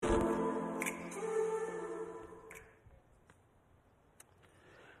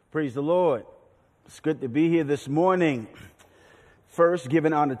Praise the Lord. It's good to be here this morning. First,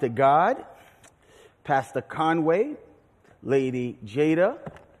 giving honor to God, Pastor Conway, Lady Jada,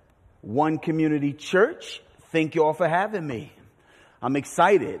 One Community Church. Thank you all for having me. I'm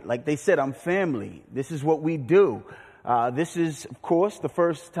excited. Like they said, I'm family. This is what we do. This is, of course, the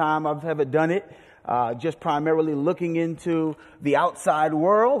first time I've ever done it. Just primarily looking into the outside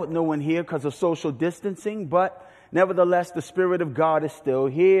world with no one here because of social distancing, but nevertheless, the Spirit of God is still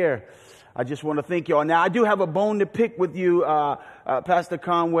here. I just want to thank you all. Now, I do have a bone to pick with you, Pastor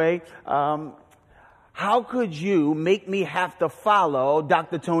Conway. How could you make me have to follow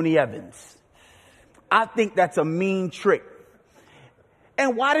Dr. Tony Evans? I think that's a mean trick.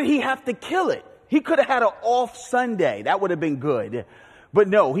 And why did he have to kill it? He could have had an off Sunday. That would have been good. But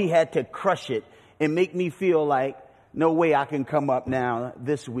no, he had to crush it and make me feel like no way I can come up now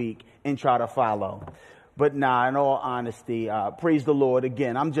this week and try to follow. But nah, in all honesty, praise the Lord.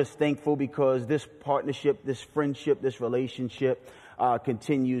 Again, I'm just thankful because this partnership, this friendship, this relationship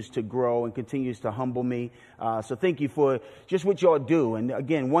continues to grow and continues to humble me. So thank you for just what y'all do. And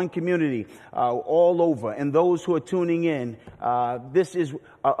again, One Community all over. And those who are tuning in, this is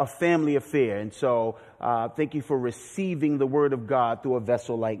a family affair. And so thank you for receiving the word of God through a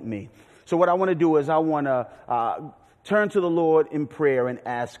vessel like me. So what I want to do is I want to turn to the Lord in prayer and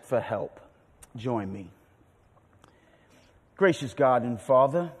ask for help. Join me. Gracious God and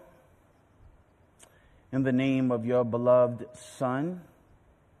Father, in the name of your beloved Son,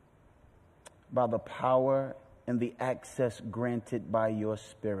 by the power and the access granted by your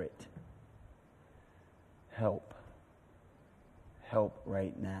Spirit, help. Help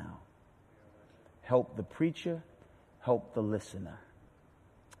right now. Help the preacher, help the listener.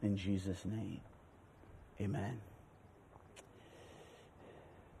 In Jesus' name, amen.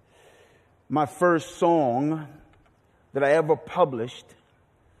 My first song that I ever published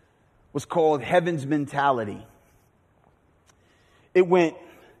was called Heaven's Mentality. It went,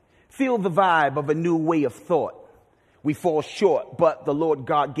 feel the vibe of a new way of thought. We fall short, but the Lord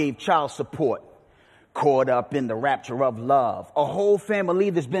God gave child support. Caught up in the rapture of love. A whole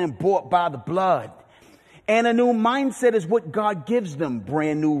family that's been bought by the blood. And a new mindset is what God gives them.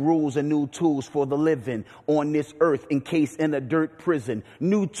 Brand new rules and new tools for the living on this earth, encased in a dirt prison.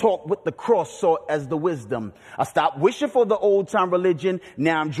 New talk with the cross sought as the wisdom. I stopped wishing for the old time religion.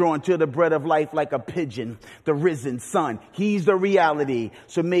 Now I'm drawn to the bread of life like a pigeon. The risen son, he's the reality.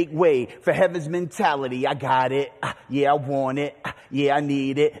 So make way for heaven's mentality. I got it. Yeah, I want it. Yeah, I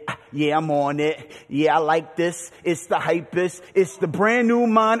need it. Yeah, I'm on it. Yeah, I like this. It's the hypest. It's the brand new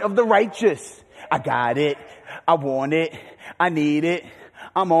mind of the righteous. I got it. I want it. I need it.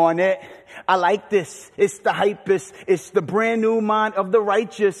 I'm on it. I like this. It's the hypest. It's the brand new mind of the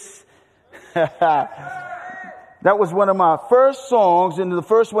righteous. That was one of my first songs and the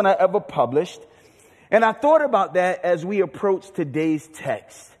first one I ever published. And I thought about that as we approach today's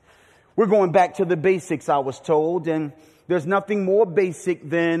text. We're going back to the basics, I was told, and there's nothing more basic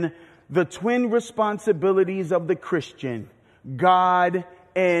than the twin responsibilities of the Christian, God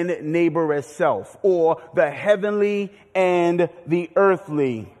and neighbor as self, or the heavenly and the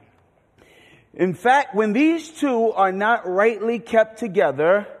earthly. In fact, when these two are not rightly kept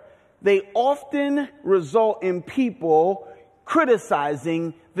together, they often result in people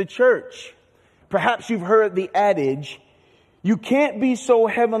criticizing the church. Perhaps you've heard the adage, you can't be so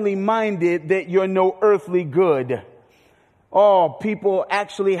heavenly minded that you're no earthly good. Oh, people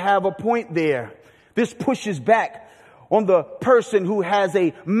actually have a point there. This pushes back on the person who has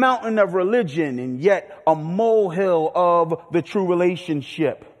a mountain of religion and yet a molehill of the true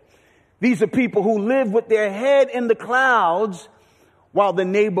relationship. These are people who live with their head in the clouds while the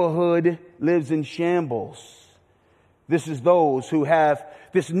neighborhood lives in shambles. This is those who have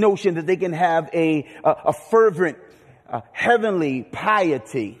this notion that they can have a fervent, heavenly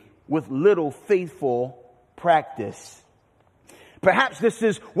piety with little faithful practice. Perhaps this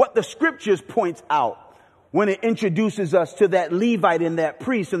is what the scriptures points out when it introduces us to that Levite and that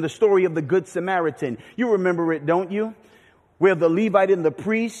priest in the story of the Good Samaritan. You remember it, don't you? Where the Levite and the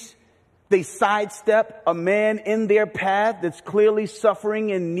priest, they sidestep a man in their path that's clearly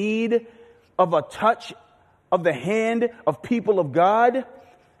suffering in need of a touch of the hand of people of God,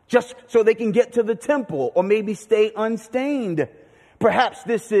 just so they can get to the temple or maybe stay unstained. Perhaps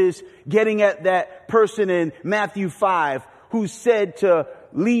this is getting at that person in Matthew 5 who said to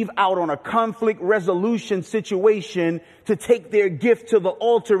leave out on a conflict resolution situation to take their gift to the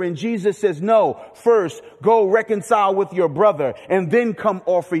altar. And Jesus says, no, first go reconcile with your brother and then come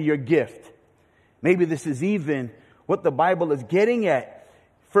offer your gift. Maybe this is even what the Bible is getting at.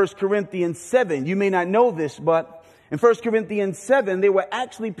 1 Corinthians 7. You may not know this, but In 1 Corinthians 7, they were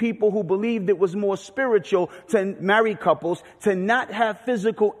actually people who believed it was more spiritual to marry couples, to not have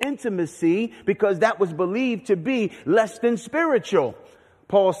physical intimacy, because that was believed to be less than spiritual.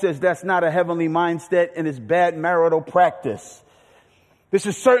 Paul says that's not a heavenly mindset and it's bad marital practice. This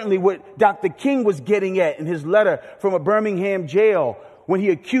is certainly what Dr. King was getting at in his letter from a Birmingham jail when he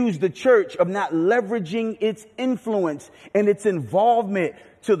accused the church of not leveraging its influence and its involvement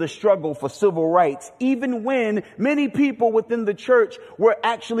to the struggle for civil rights, even when many people within the church were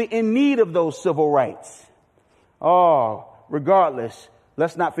actually in need of those civil rights. Regardless,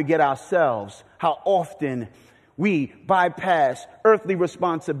 let's not forget ourselves, how often we bypass earthly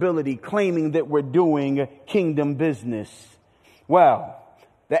responsibility, claiming that we're doing kingdom business. Well,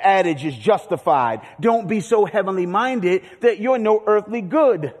 the adage is justified. Don't be so heavenly minded that you're no earthly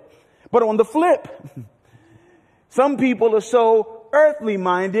good. But on the flip, some people are so earthly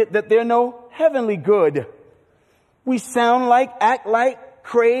minded that they're no heavenly good. We sound like, act like,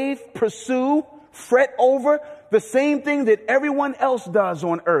 crave, pursue, fret over the same thing that everyone else does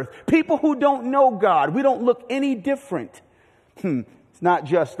on earth. People who don't know God, we don't look any different. It's not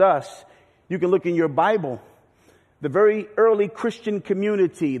just us. You can look in your Bible. The very early Christian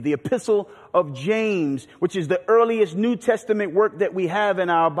community, the Epistle of James, which is the earliest New Testament work that we have in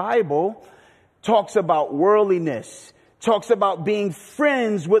our Bible, talks about worldliness, talks about being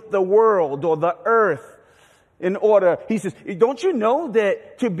friends with the world or the earth. He says, don't you know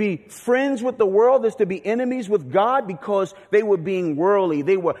that to be friends with the world is to be enemies with God? Because they were being worldly.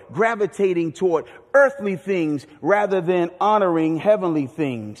 They were gravitating toward earthly things rather than honoring heavenly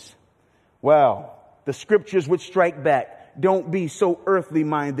things. Well, the scriptures would strike back. Don't be so earthly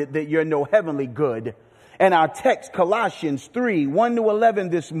minded that you're no heavenly good. And our text, Colossians 3,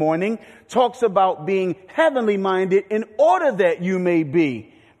 1-11 this morning, talks about being heavenly minded in order that you may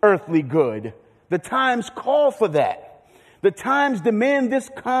be earthly good. The times call for that. The times demand this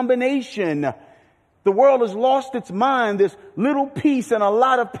combination. The world has lost its mind. There's little peace and a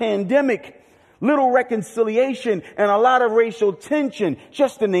lot of pandemic, little reconciliation and a lot of racial tension,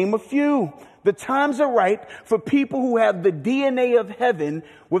 just to name a few. The times are ripe for people who have the DNA of heaven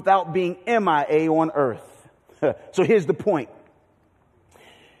without being MIA on earth. So here's the point.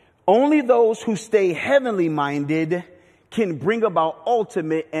 Only those who stay heavenly minded can bring about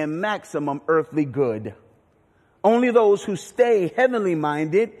ultimate and maximum earthly good. Only those who stay heavenly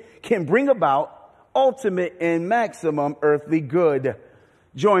minded can bring about ultimate and maximum earthly good.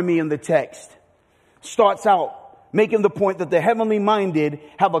 Join me in the text. Starts out making the point that the heavenly minded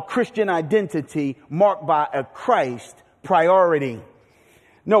have a Christian identity marked by a Christ priority.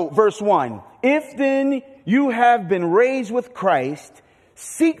 Note verse 1. If then you have been raised with Christ,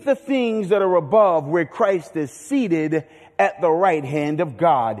 seek the things that are above where Christ is seated at the right hand of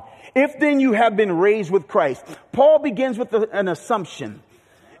God. If then you have been raised with Christ. Paul begins with an assumption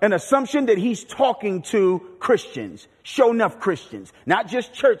that he's talking to Christians, show enough Christians, not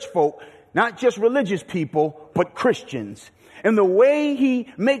just church folk, not just religious people, but Christians. And the way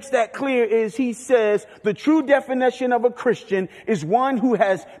he makes that clear is he says the true definition of a Christian is one who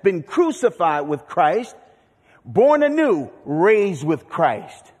has been crucified with Christ, born anew, raised with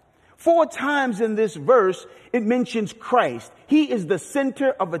Christ. 4 times in this verse, it mentions Christ. He is the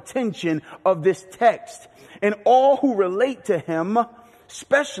center of attention of this text. And all who relate to him,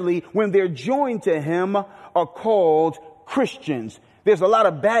 especially when they're joined to him, are called Christians. There's a lot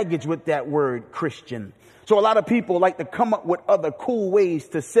of baggage with that word Christian. So a lot of people like to come up with other cool ways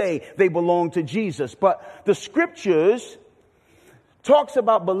to say they belong to Jesus. But the scriptures talks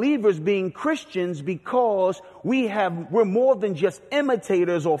about believers being Christians because we're more than just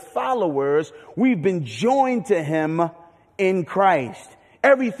imitators or followers. We've been joined to him in Christ.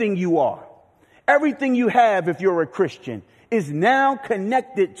 Everything you are, everything you have if you're a Christian is now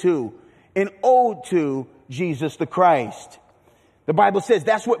connected to and owed to Jesus the Christ. The Bible says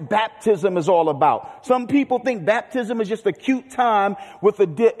that's what baptism is all about. Some people think baptism is just a cute time with a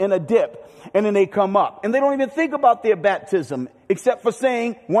dip, and then they come up. And they don't even think about their baptism, except for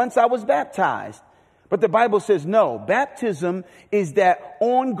saying, once I was baptized. But the Bible says no. Baptism is that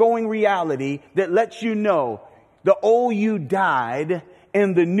ongoing reality that lets you know the old you died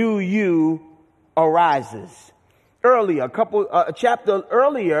and the new you arises. Earlier, a chapter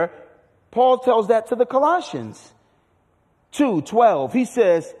earlier, Paul tells that to the Colossians. 2:12, he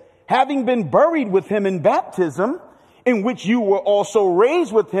says, having been buried with him in baptism, in which you were also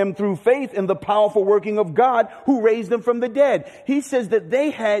raised with him through faith in the powerful working of God who raised him from the dead. He says that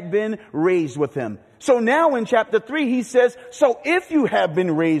they had been raised with him. So now in chapter 3, he says, so if you have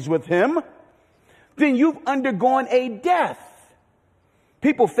been raised with him, then you've undergone a death.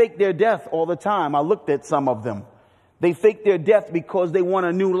 People fake their death all the time. I looked at some of them. They fake their death because they want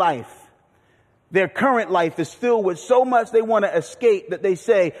a new life. Their current life is filled with so much they want to escape that they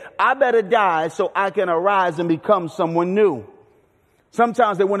say, I better die so I can arise and become someone new.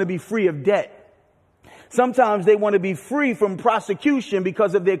 Sometimes they want to be free of debt. Sometimes they want to be free from prosecution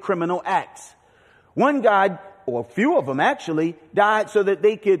because of their criminal acts. One guy, or a few of them actually, died so that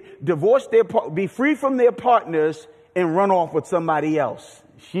they could divorce be free from their partners and run off with somebody else.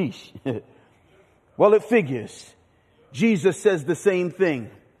 Sheesh. Well, it figures. Jesus says the same thing.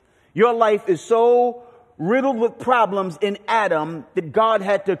 Your life is so riddled with problems in Adam that God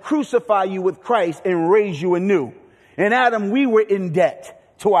had to crucify you with Christ and raise you anew. In Adam, we were in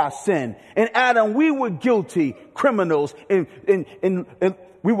debt to our sin. In Adam, we were guilty criminals and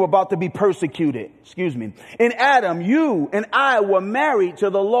we were about to be persecuted. Excuse me. In Adam, you and I were married to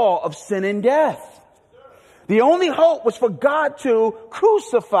the law of sin and death. The only hope was for God to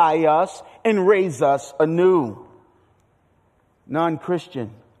crucify us and raise us anew.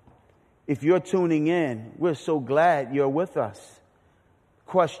 Non-Christian, if you're tuning in, we're so glad you're with us.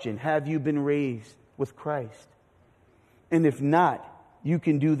 Question, have you been raised with Christ? And if not, you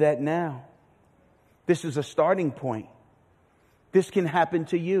can do that now. This is a starting point. This can happen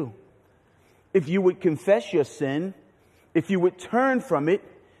to you. If you would confess your sin, if you would turn from it,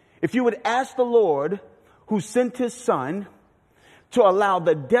 if you would ask the Lord who sent his son to allow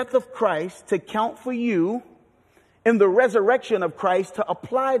the death of Christ to count for you and the resurrection of Christ to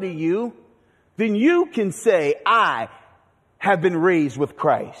apply to you, then you can say, I have been raised with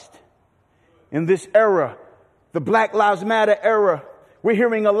Christ. In this era, the Black Lives Matter era, we're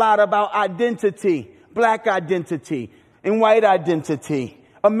hearing a lot about identity, black identity and white identity,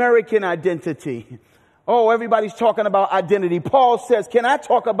 American identity. Oh, everybody's talking about identity. Paul says, can I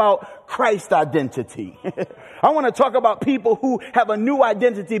talk about Christ identity? I want to talk about people who have a new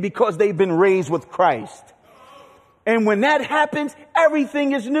identity because they've been raised with Christ. And when that happens,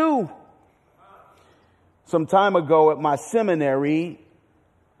 everything is new. Some time ago at my seminary,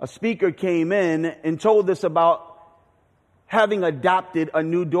 a speaker came in and told us about having adopted a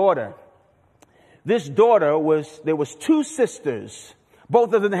new daughter. This daughter there was two sisters.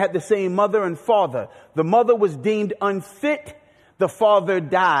 Both of them had the same mother and father. The mother was deemed unfit. The father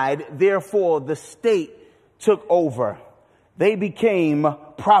died. Therefore, the state took over. They became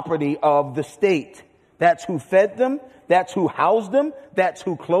property of the state. That's who fed them. That's who housed them. That's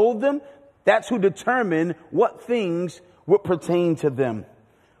who clothed them. That's who determined what things would pertain to them.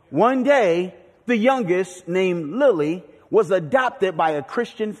 One day, the youngest, named Lily, was adopted by a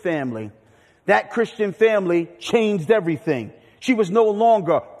Christian family. That Christian family changed everything. She was no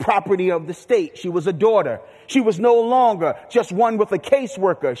longer property of the state. She was a daughter. She was no longer just one with a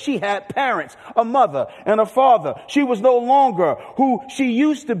caseworker. She had parents, a mother and a father. She was no longer who she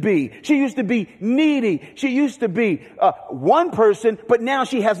used to be. She used to be needy. She used to be one person, but now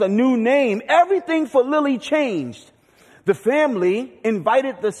she has a new name. Everything for Lily changed. The family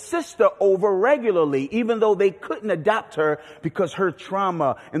invited the sister over regularly, even though they couldn't adopt her because her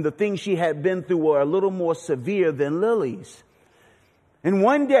trauma and the things she had been through were a little more severe than Lily's. And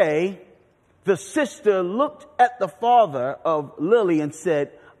one day, the sister looked at the father of Lily and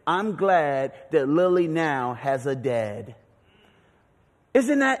said, I'm glad that Lily now has a dad.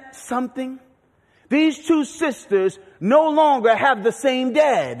 Isn't that something? These two sisters no longer have the same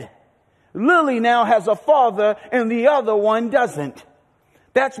dad. Lily now has a father and the other one doesn't.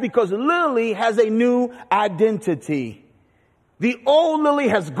 That's because Lily has a new identity. The old Lily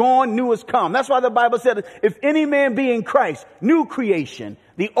has gone, new has come. That's why the Bible said, if any man be in Christ, new creation.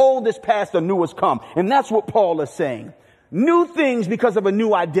 The old is past, the new has come. And that's what Paul is saying. New things because of a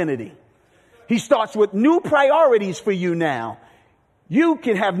new identity. He starts with new priorities for you now. You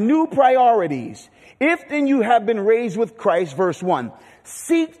can have new priorities. If then you have been raised with Christ, verse 1,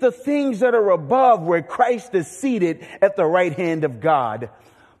 seek the things that are above where Christ is seated at the right hand of God.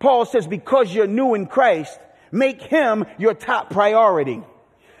 Paul says, because you're new in Christ, make him your top priority.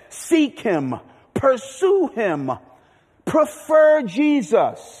 Seek him, pursue him, prefer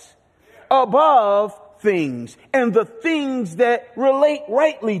Jesus above things and the things that relate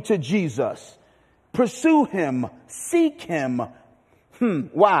rightly to Jesus. Pursue him, seek him.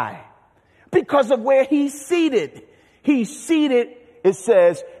 Why? Because of where he's seated. He's seated, it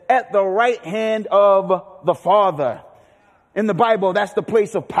says, at the right hand of the Father. In the Bible, that's the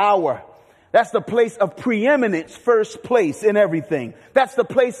place of power. That's the place of preeminence, first place in everything. That's the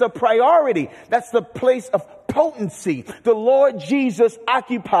place of priority. That's the place of potency. The Lord Jesus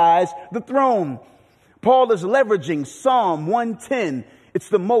occupies the throne. Paul is leveraging Psalm 110. It's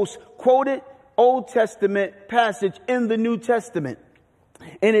the most quoted Old Testament passage in the New Testament.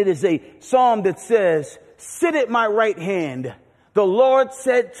 And it is a psalm that says, sit at my right hand. The Lord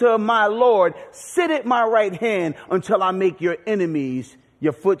said to my Lord, sit at my right hand until I make your enemies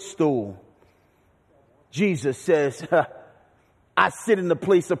your footstool. Jesus says, I sit in the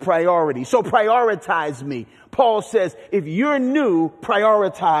place of priority. So prioritize me. Paul says, if you're new,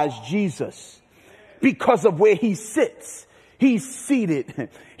 prioritize Jesus because of where he sits. He's seated.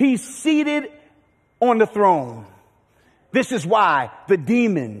 He's seated on the throne. This is why the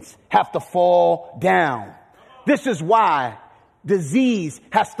demons have to fall down. This is why disease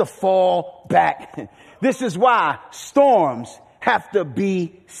has to fall back. This is why storms have to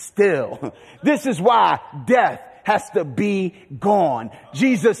be still. This is why death has to be gone.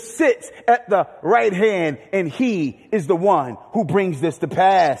 Jesus sits at the right hand, and he is the one who brings this to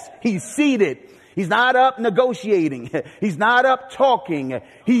pass. He's seated. He's not up negotiating. He's not up talking.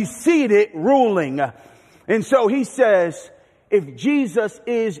 He's seated ruling. And so he says, if Jesus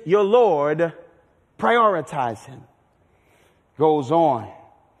is your Lord, prioritize him. Goes on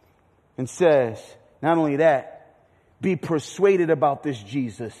and says, not only that, be persuaded about this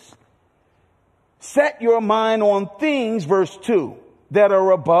Jesus. Set your mind on things, verse 2, that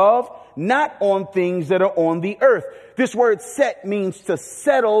are above, not on things that are on the earth. This word set means to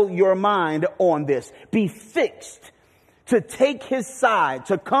settle your mind on this. Be fixed, to take his side,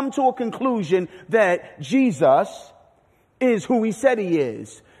 to come to a conclusion that Jesus is who he said he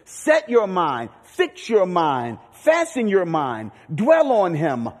is. Set your mind, fix your mind, fasten your mind, dwell on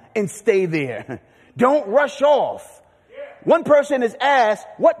him, and stay there. Don't rush off. One person is asked,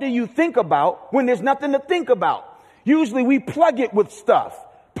 what do you think about when there's nothing to think about? Usually we plug it with stuff.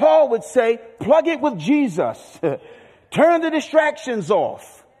 Paul would say, plug it with Jesus. Turn the distractions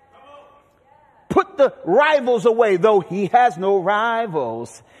off. Put the rivals away, though he has no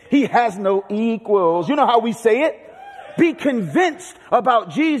rivals. He has no equals. You know how we say it? Be convinced about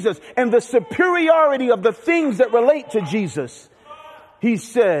Jesus and the superiority of the things that relate to Jesus. He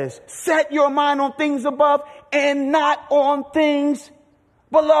says, set your mind on things above and not on things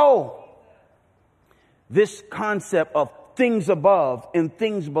below. This concept of things above and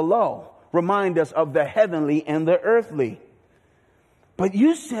things below remind us of the heavenly and the earthly. But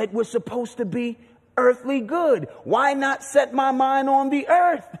you said we're supposed to be earthly good. Why not set my mind on the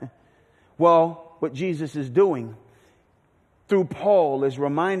earth? Well, what Jesus is doing through Paul is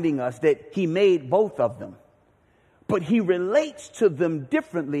reminding us that he made both of them. But he relates to them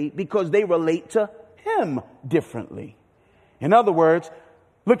differently because they relate to him differently. In other words,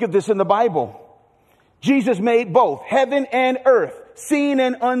 look at this in the Bible. Jesus made both heaven and earth, seen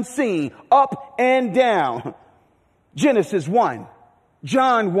and unseen, up and down. Genesis 1,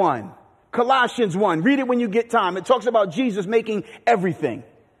 John 1, Colossians 1. Read it when you get time. It talks about Jesus making everything.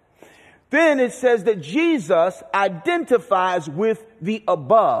 Then it says that Jesus identifies with the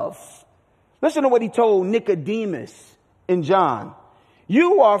above. Listen to what he told Nicodemus in John.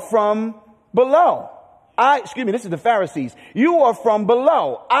 You are from below. This is the Pharisees. You are from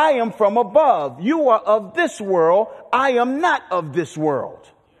below. I am from above. You are of this world. I am not of this world.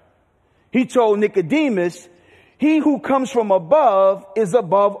 He told Nicodemus, he who comes from above is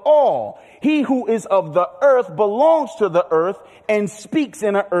above all. He who is of the earth belongs to the earth and speaks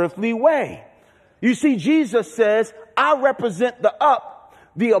in an earthly way. You see, Jesus says, I represent the up,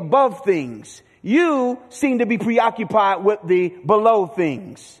 the above things. You seem to be preoccupied with the below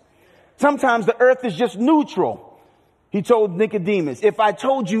things. Sometimes the earth is just neutral. He told Nicodemus, if I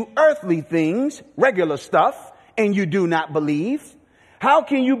told you earthly things, regular stuff, and you do not believe, how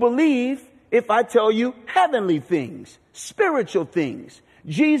can you believe if I tell you heavenly things, spiritual things,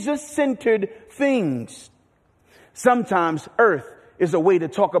 Jesus-centered things? Sometimes earth is a way to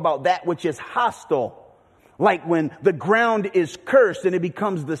talk about that which is hostile. Like when the ground is cursed and it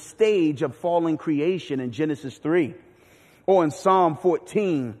becomes the stage of fallen creation in Genesis 3. Or in Psalm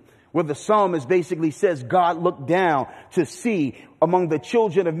 14, where the psalmist basically says, God looked down to see among the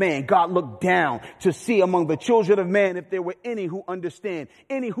children of man. God looked down to see among the children of man if there were any who understand,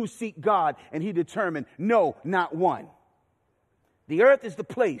 any who seek God. And he determined, no, not one. The earth is the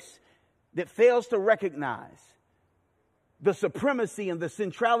place that fails to recognize the supremacy and the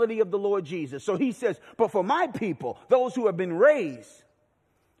centrality of the Lord Jesus. So he says, but for my people, those who have been raised,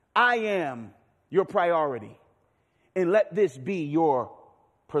 I am your priority. And let this be your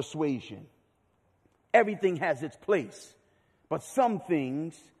persuasion. Everything has its place, but some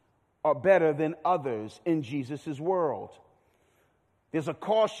things are better than others in Jesus' world. There's a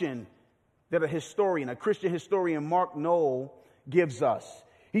caution that a Christian historian, Mark Knoll, gives us.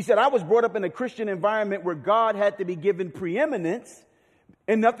 He said, I was brought up in a Christian environment where God had to be given preeminence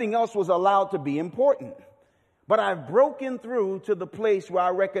and nothing else was allowed to be important. But I've broken through to the place where I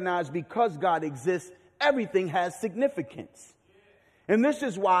recognize because God exists, Everything has significance. And this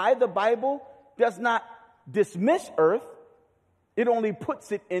is why the Bible does not dismiss earth. It only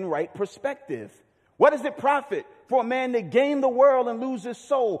puts it in right perspective. What does it profit for a man to gain the world and lose his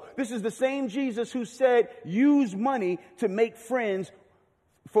soul? This is the same Jesus who said, use money to make friends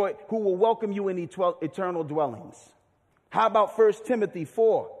who will welcome you in eternal dwellings. How about 1 Timothy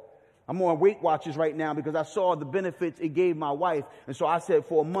 4? I'm on Weight Watchers right now because I saw the benefits it gave my wife. And so I said,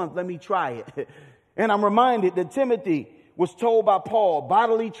 for a month, let me try it. And I'm reminded that Timothy was told by Paul,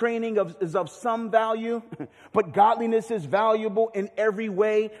 bodily training is of some value, but godliness is valuable in every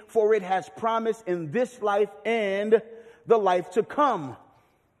way, for it has promise in this life and the life to come.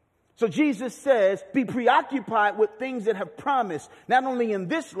 So Jesus says, be preoccupied with things that have promise, not only in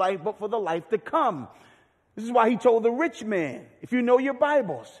this life, but for the life to come. This is why he told the rich man, if you know your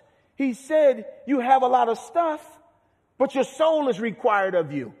Bibles, he said, you have a lot of stuff, but your soul is required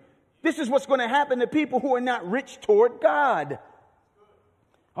of you. This is what's going to happen to people who are not rich toward God.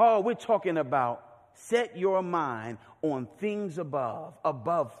 Oh, we're talking about set your mind on things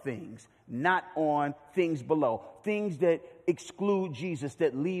above things, not on things below, things that exclude Jesus,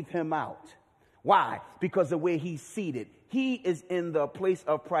 that leave him out. Why? Because of where he's seated. He is in the place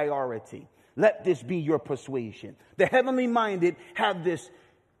of priority. Let this be your persuasion. The heavenly minded have this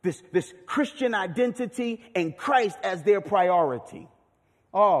Christian identity and Christ as their priority.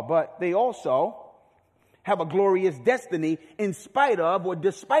 Oh, but they also have a glorious destiny in spite of or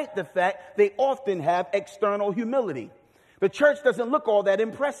despite the fact they often have external humility. The church doesn't look all that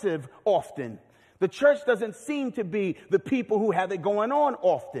impressive often. The church doesn't seem to be the people who have it going on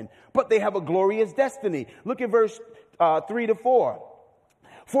often, but they have a glorious destiny. Look at verse 3-4.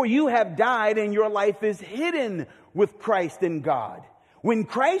 For you have died and your life is hidden with Christ in God. When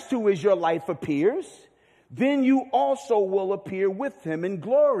Christ, who is your life, appears, then you also will appear with him in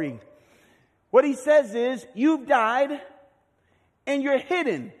glory. What he says is, you've died and you're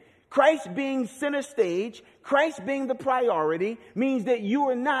hidden. Christ being center stage, Christ being the priority, means that you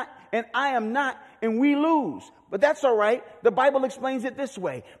are not and I am not, and we lose. But that's all right. The Bible explains it this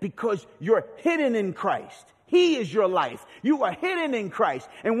way, because you're hidden in Christ. He is your life. You are hidden in Christ.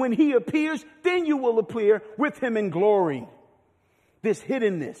 And when he appears, then you will appear with him in glory. This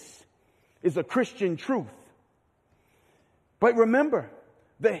hiddenness is a Christian truth. But remember,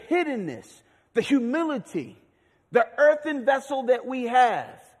 the hiddenness, the humility, the earthen vessel that we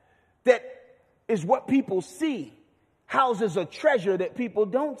have, that is what people see, houses a treasure that people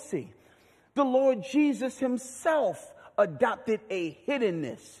don't see. The Lord Jesus himself adopted a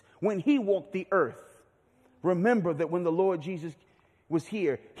hiddenness when he walked the earth. Remember that when the Lord Jesus was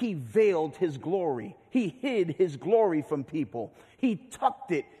here, he veiled his glory. He hid his glory from people. He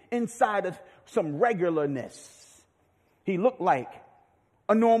tucked it inside of some regularness. He looked like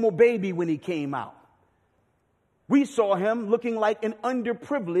a normal baby when he came out. We saw him looking like an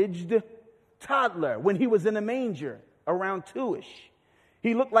underprivileged toddler when he was in a manger around 2-ish.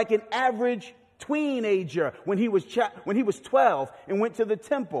 He looked like an average teenager when he was 12 and went to the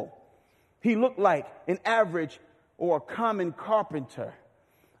temple. He looked like an average or a common carpenter.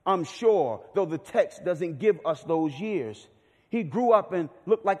 I'm sure, though the text doesn't give us those years, he grew up and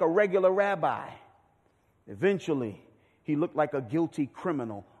looked like a regular rabbi. Eventually, he looked like a guilty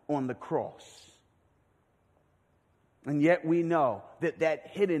criminal on the cross. And yet we know that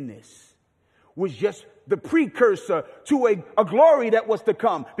that hiddenness was just the precursor to a glory that was to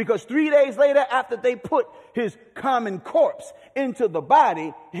come. Because 3 days later, after they put his common corpse into the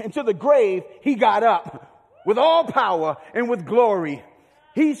body, into the grave, he got up with all power and with glory.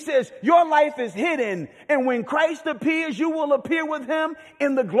 He says, your life is hidden, and when Christ appears, you will appear with him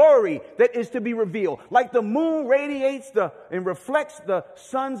in the glory that is to be revealed. Like the moon radiates and reflects the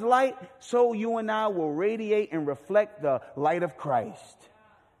sun's light, so you and I will radiate and reflect the light of Christ.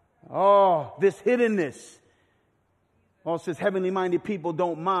 Oh, this hiddenness. Paul says heavenly minded people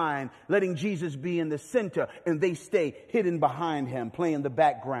don't mind letting Jesus be in the center, and they stay hidden behind him, playing the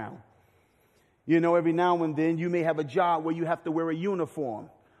background. You know, every now and then you may have a job where you have to wear a uniform.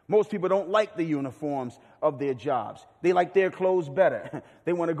 Most people don't like the uniforms of their jobs. They like their clothes better.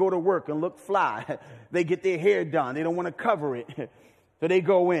 They want to go to work and look fly. They get their hair done. They don't want to cover it. So they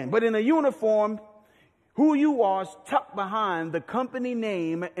go in. But in a uniform, who you are is tucked behind the company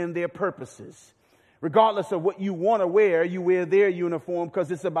name and their purposes. Regardless of what you want to wear, you wear their uniform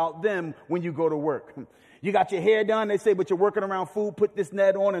because it's about them when you go to work. You got your hair done, they say, but you're working around food, put this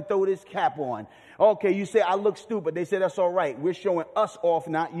net on and throw this cap on. Okay, you say, I look stupid. They say, that's all right. We're showing us off,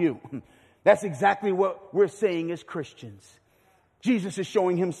 not you. That's exactly what we're saying as Christians. Jesus is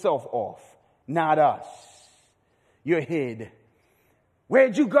showing himself off, not us. You're hid.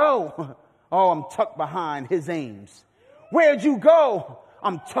 Where'd you go? Oh, I'm tucked behind his aims. Where'd you go?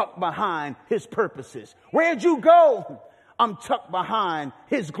 I'm tucked behind his purposes. Where'd you go? I'm tucked behind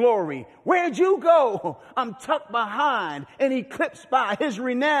his glory. Where'd you go? I'm tucked behind and eclipsed by his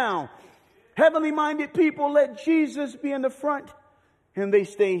renown. Heavenly minded people, let Jesus be in the front and they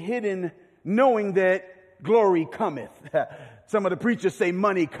stay hidden, knowing that glory cometh. Some of the preachers say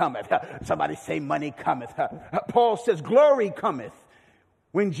money cometh. Somebody say money cometh. Paul says glory cometh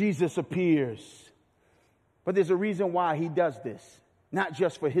when Jesus appears. But there's a reason why he does this. Not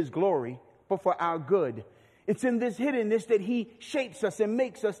just for his glory, but for our good. It's in this hiddenness that he shapes us and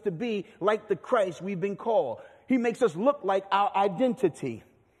makes us to be like the Christ we've been called. He makes us look like our identity.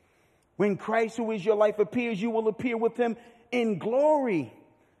 When Christ, who is your life, appears, you will appear with him in glory.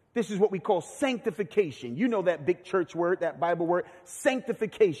 This is what we call sanctification. You know that big church word, that Bible word,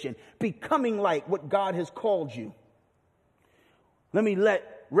 sanctification. Becoming like what God has called you. Let me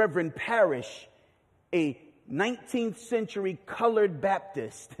let Reverend Parrish, a 19th century colored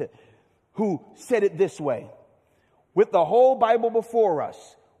Baptist, who said it this way. With the whole Bible before us,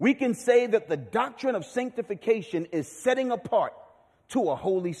 we can say that the doctrine of sanctification is setting apart to a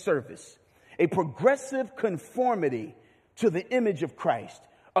holy service, a progressive conformity to the image of Christ,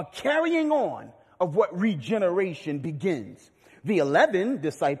 a carrying on of what regeneration begins. The 11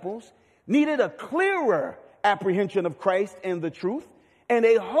 disciples needed a clearer apprehension of Christ and the truth and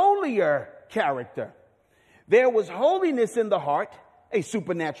a holier character. There was holiness in the heart, a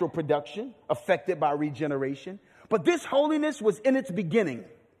supernatural production affected by regeneration. But this holiness was in its beginning.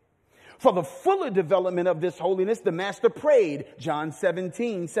 For the fuller development of this holiness, the master prayed, John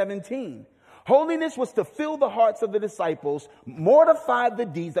 17:17. Holiness was to fill the hearts of the disciples, mortify the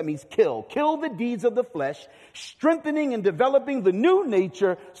deeds, that means kill the deeds of the flesh, strengthening and developing the new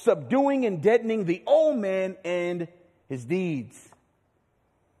nature, subduing and deadening the old man and his deeds.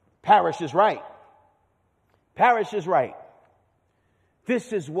 Parrish is right. Parrish is right.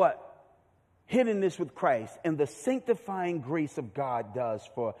 This is what hiddenness with Christ and the sanctifying grace of God does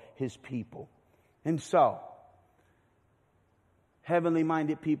for his people. And so, heavenly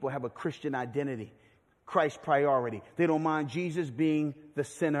minded people have a Christian identity, Christ priority. They don't mind Jesus being the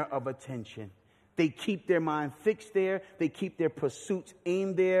center of attention. They keep their mind fixed there. They keep their pursuits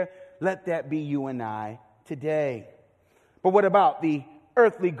aimed there. Let that be you and I today. But what about the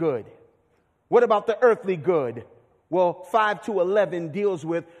earthly good? What about the earthly good? Well, 5-11 deals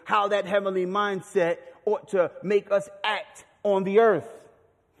with how that heavenly mindset ought to make us act on the earth.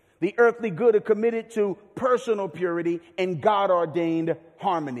 The earthly good are committed to personal purity and God-ordained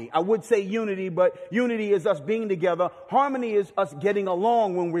harmony. I would say unity, but unity is us being together. Harmony is us getting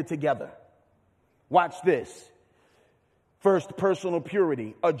along when we're together. Watch this. First, personal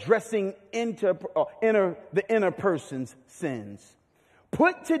purity, addressing the inner person's sins.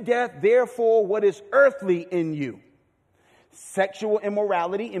 Put to death, therefore, what is earthly in you. Sexual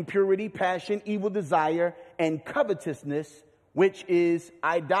immorality, impurity, passion, evil desire, and covetousness, which is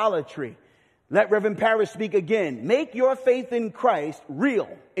idolatry. Let Reverend Parrish speak again. Make your faith in Christ real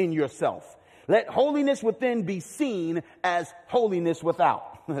in yourself. Let holiness within be seen as holiness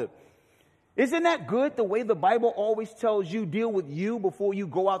without. Isn't that good, the way the Bible always tells you deal with you before you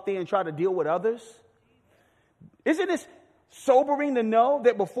go out there and try to deal with others? Isn't this sobering to know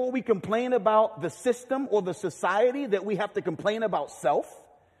that before we complain about the system or the society, that we have to complain about self?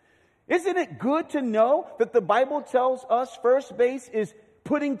 Isn't it good to know that the Bible tells us first base is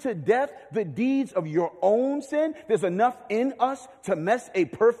putting to death the deeds of your own sin? There's enough in us to mess a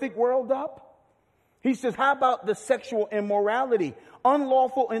perfect world up. He says, how about the sexual immorality?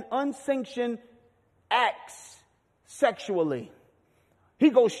 Unlawful and unsanctioned acts sexually.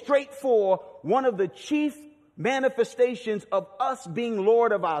 He goes straight for one of the chief manifestations of us being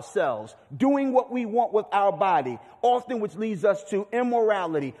Lord of ourselves, doing what we want with our body, often which leads us to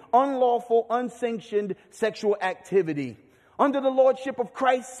immorality, unlawful, unsanctioned sexual activity. Under the lordship of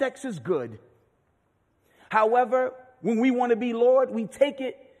Christ, sex is good. However, when we want to be Lord, we take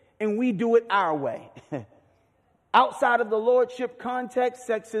it and we do it our way. Outside of the lordship context,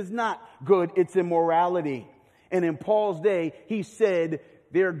 sex is not good, it's immorality. And in Paul's day, he said,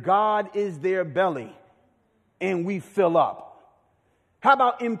 their God is their belly, and we fill up. How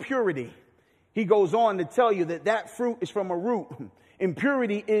about impurity? He goes on to tell you that that fruit is from a root.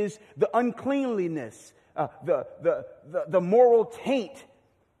 Impurity is the uncleanliness, the moral taint,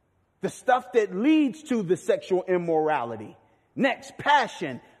 the stuff that leads to the sexual immorality. Next,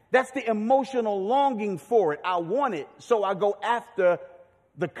 passion. That's the emotional longing for it. I want it, so I go after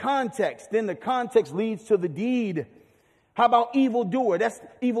the context. Then the context leads to the deed. How about evildoer? That's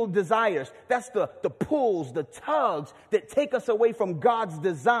evil desires. That's the pulls, the tugs that take us away from God's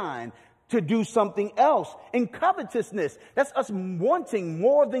design to do something else. And covetousness, that's us wanting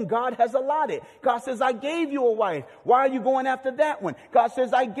more than God has allotted. God says, I gave you a wife. Why are you going after that one? God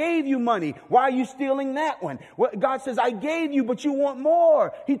says, I gave you money. Why are you stealing that one? God says, I gave you, but you want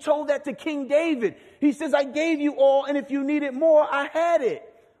more. He told that to King David. He says, I gave you all, and if you needed more, I had it.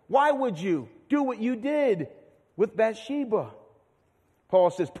 Why would you do what you did with Bathsheba? Paul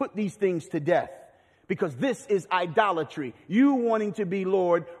says, put these things to death. Because this is idolatry. You wanting to be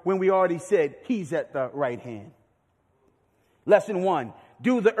Lord when we already said he's at the right hand. Lesson 1.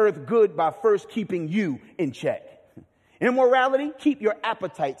 Do the earth good by first keeping you in check. Immorality, keep your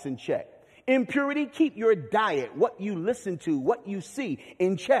appetites in check. Impurity, keep your diet, what you listen to, what you see,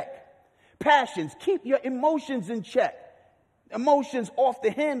 in check. Passions, keep your emotions in check. Emotions off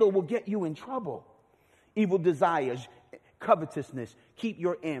the handle will get you in trouble. Evil desires, covetousness, keep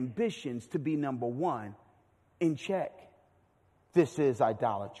your ambitions to be number one in check. This is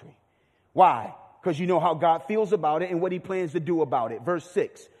idolatry. Why? Because you know how God feels about it and what he plans to do about it. Verse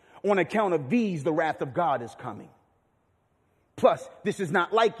 6, on account of these, the wrath of God is coming. Plus, this is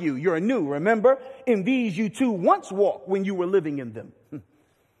not like you. You're new, remember? In these you too once walked when you were living in them.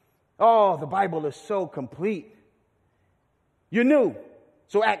 Oh, the Bible is so complete. You're new,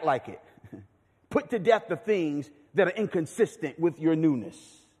 so act like it. Put to death the things that are inconsistent with your newness.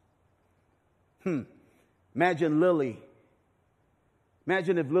 Imagine Lily.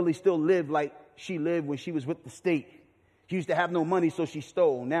 Imagine if Lily still lived like she lived when she was with the state. She used to have no money, so she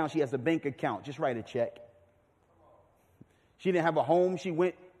stole. Now she has a bank account. Just write a check. She didn't have a home. She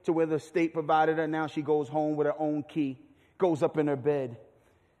went to where the state provided her. Now she goes home with her own key, goes up in her bed.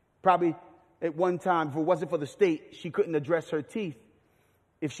 Probably at one time, if it wasn't for the state, she couldn't address her teeth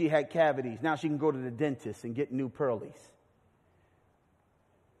if she had cavities. Now she can go to the dentist and get new pearlies.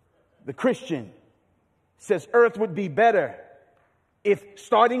 The Christian says earth would be better if,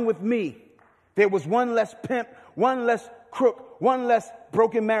 starting with me, there was one less pimp, one less crook, one less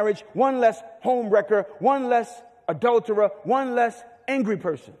broken marriage, one less home wrecker, one less adulterer, one less angry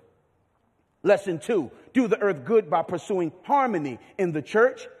person. Lesson 2, do the earth good by pursuing harmony in the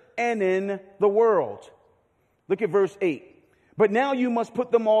church and in the world. Look at verse 8. But now you must put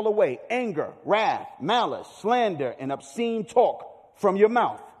them all away: anger, wrath, malice, slander, and obscene talk from your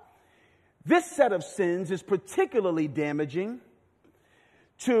mouth. This set of sins is particularly damaging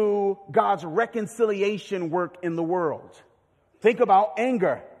to God's reconciliation work in the world. Think about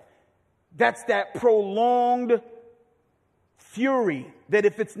anger. That's that prolonged fury that,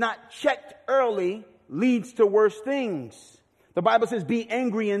 if it's not checked early, leads to worse things. The Bible says, be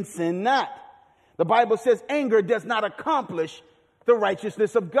angry and sin not. The Bible says anger does not accomplish the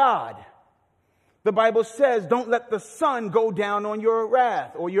righteousness of God. The Bible says, don't let the sun go down on your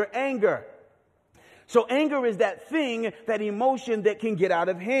wrath or your anger. So anger is that thing, that emotion that can get out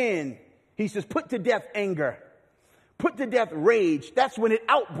of hand. He says, put to death anger. Put to death rage. That's when it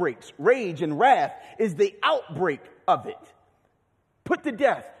outbreaks. Rage and wrath is the outbreak of it. Put to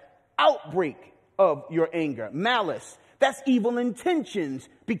death outbreak of your anger. Malice, that's evil intentions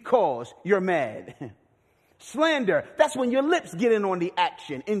because you're mad. Slander, that's when your lips get in on the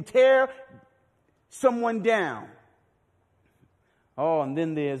action and tear someone down. Oh, and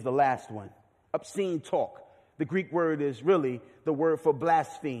then there's the last one. Obscene talk. The Greek word is really the word for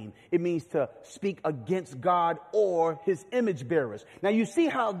blaspheme. It means to speak against God or his image bearers. Now you see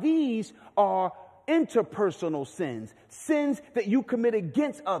how these are interpersonal sins. Sins that you commit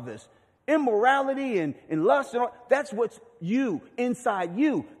against others. Immorality and lust and all, that's what's you, inside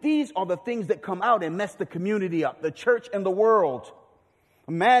you. These are the things that come out and mess the community up, the church and the world.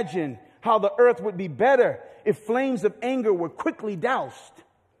 Imagine how the earth would be better if flames of anger were quickly doused.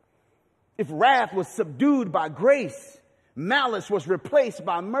 If wrath was subdued by grace, malice was replaced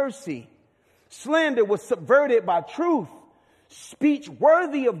by mercy, slander was subverted by truth, speech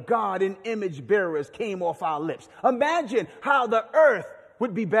worthy of God and image bearers came off our lips. Imagine how the earth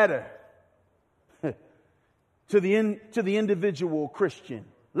would be better. To the individual Christian,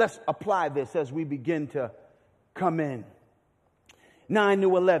 let's apply this as we begin to come in. 9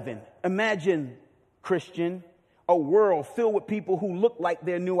 to 11. Imagine, Christian, a world filled with people who look like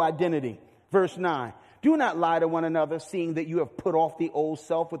their new identity. Verse 9. Do not lie to one another, seeing that you have put off the old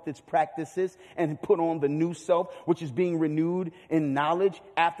self with its practices and put on the new self, which is being renewed in knowledge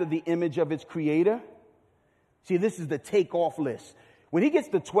after the image of its creator. See, this is the take-off list. When he gets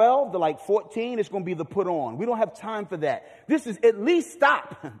to 12 to like 14, it's going to be the put on. We don't have time for that. This is at least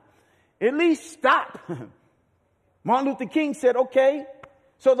stop. At least stop. Martin Luther King said, okay,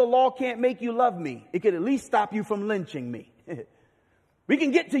 so the law can't make you love me. It could at least stop you from lynching me. We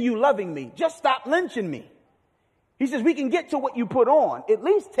can get to you loving me. Just stop lynching me. He says we can get to what you put on. At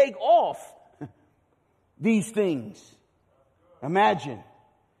least take off these things. Imagine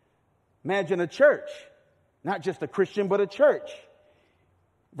a church, not just a Christian, but a church.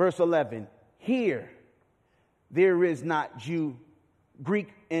 Verse 11, here there is not Jew, Greek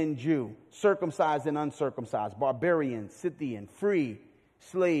and Jew, circumcised and uncircumcised, barbarian, Scythian, free,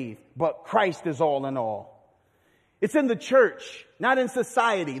 slave, but Christ is all in all. It's in the church, not in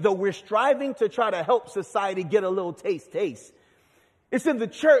society, though we're striving to try to help society get a little taste. It's in the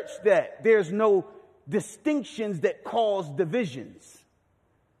church that there's no distinctions that cause divisions,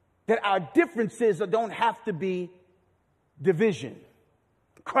 that our differences don't have to be division.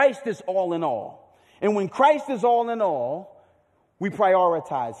 Christ is all in all. And when Christ is all in all, we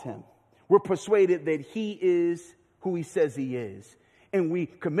prioritize him. We're persuaded that he is who he says he is. And we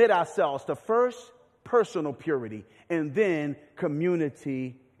commit ourselves to first personal purity and then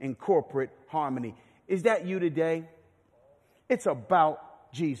community and corporate harmony. Is that you today? It's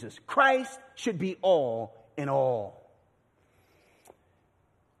about Jesus. Christ should be all in all.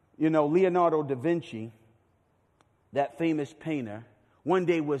 You know, Leonardo da Vinci, that famous painter, one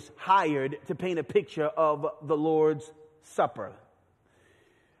day was hired to paint a picture of the Lord's Supper.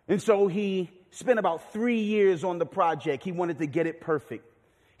 And so he spent about 3 years on the project. He wanted to get it perfect.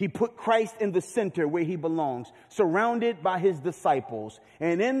 He put Christ in the center where he belongs, surrounded by his disciples.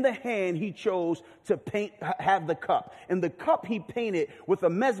 And in the hand, he chose to have the cup. And the cup he painted with a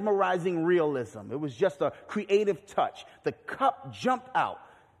mesmerizing realism. It was just a creative touch. The cup jumped out.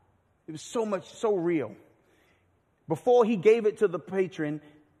 It was so real. Before he gave it to the patron,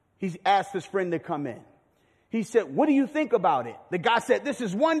 he asked his friend to come in. He said, "What do you think about it?" The guy said, "This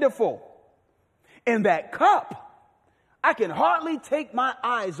is wonderful. And that cup, I can hardly take my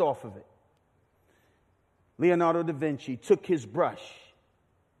eyes off of it." Leonardo da Vinci took his brush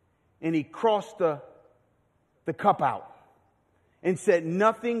and he crossed the cup out and said,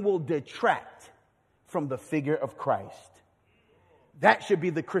 "Nothing will detract from the figure of Christ." That should be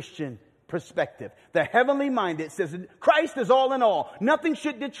the Christian perspective. The heavenly minded says Christ is all in all. Nothing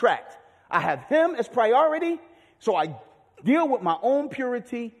should detract. I have him as priority, so I deal with my own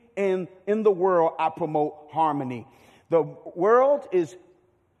purity, and in the world I promote harmony. The world is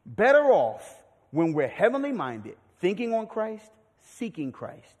better off when we're heavenly minded, thinking on Christ, seeking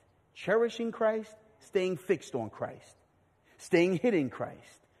Christ, cherishing Christ, staying fixed on Christ, staying hid in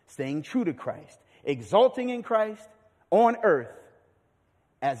Christ, staying true to Christ, exalting in Christ on earth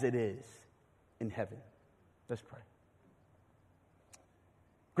as it is in heaven. Let's pray.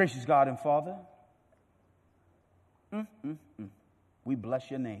 Gracious God and Father, we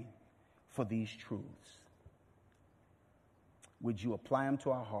bless your name for these truths. Would you apply them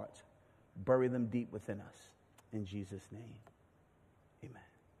to our hearts, bury them deep within us? In Jesus' name.